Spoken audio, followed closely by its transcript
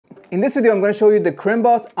In this video, I'm going to show you the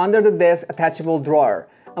Crimbus under the desk attachable drawer.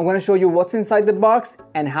 I'm going to show you what's inside the box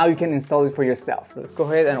and how you can install it for yourself. Let's go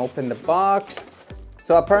ahead and open the box.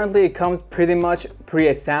 So apparently it comes pretty much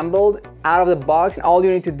pre-assembled out of the box. All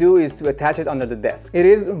you need to do is to attach it under the desk. It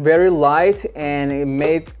is very light and it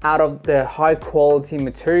made out of the high quality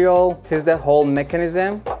material. This is the whole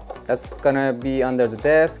mechanism that's gonna be under the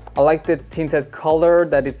desk. I like the tinted color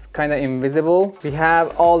that is kind of invisible. We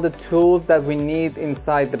have all the tools that we need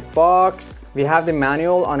inside the box. We have the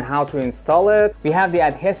manual on how to install it. We have the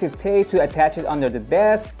adhesive tape to attach it under the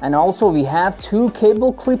desk. And also we have 2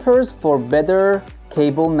 cable clippers for better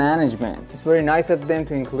cable management. It's very nice of them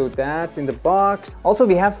to include that in the box. Also,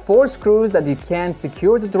 we have 4 screws that you can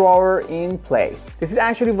secure the drawer in place. This is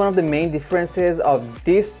actually one of the main differences of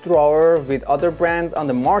this drawer with other brands on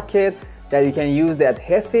the market, that you can use the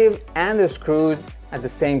adhesive and the screws at the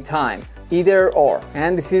same time, either or.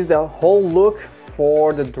 And this is the whole look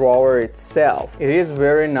for the drawer itself. It is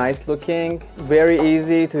very nice looking, very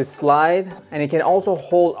easy to slide, and it can also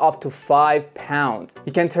hold up to 5 pounds.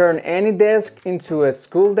 You can turn any desk into a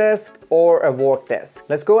school desk or a work desk.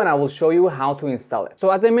 Let's go and I will show you how to install it. So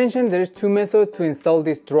as I mentioned, there's 2 methods to install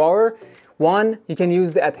this drawer. One, you can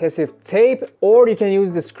use the adhesive tape or you can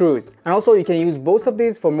use the screws. And also you can use both of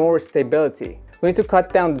these for more stability. We need to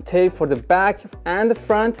cut down the tape for the back and the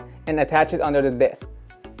front and attach it under the desk.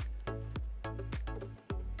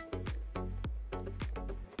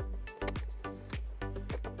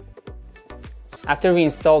 After we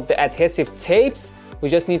installed the adhesive tapes, we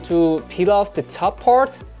just need to peel off the top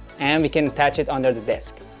part and we can attach it under the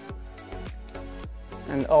desk.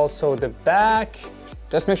 And also the back.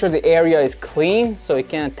 Just make sure the area is clean so it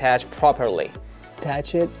can attach properly.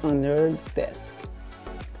 Attach it under the desk.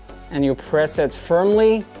 And you press it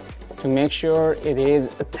firmly to make sure it is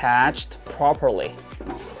attached properly.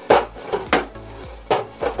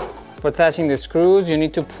 For attaching the screws, you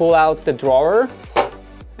need to pull out the drawer.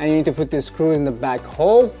 And you need to put the screws in the back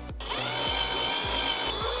hole.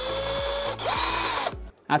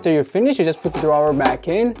 After you're finished, you just put the drawer back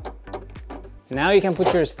in. Now you can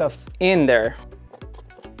put your stuff in there.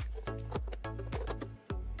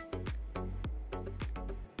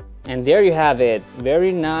 And there you have it.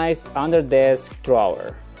 Very nice under desk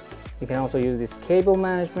drawer. You can also use this cable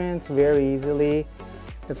management very easily.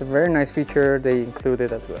 It's a very nice feature they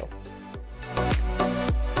included as well.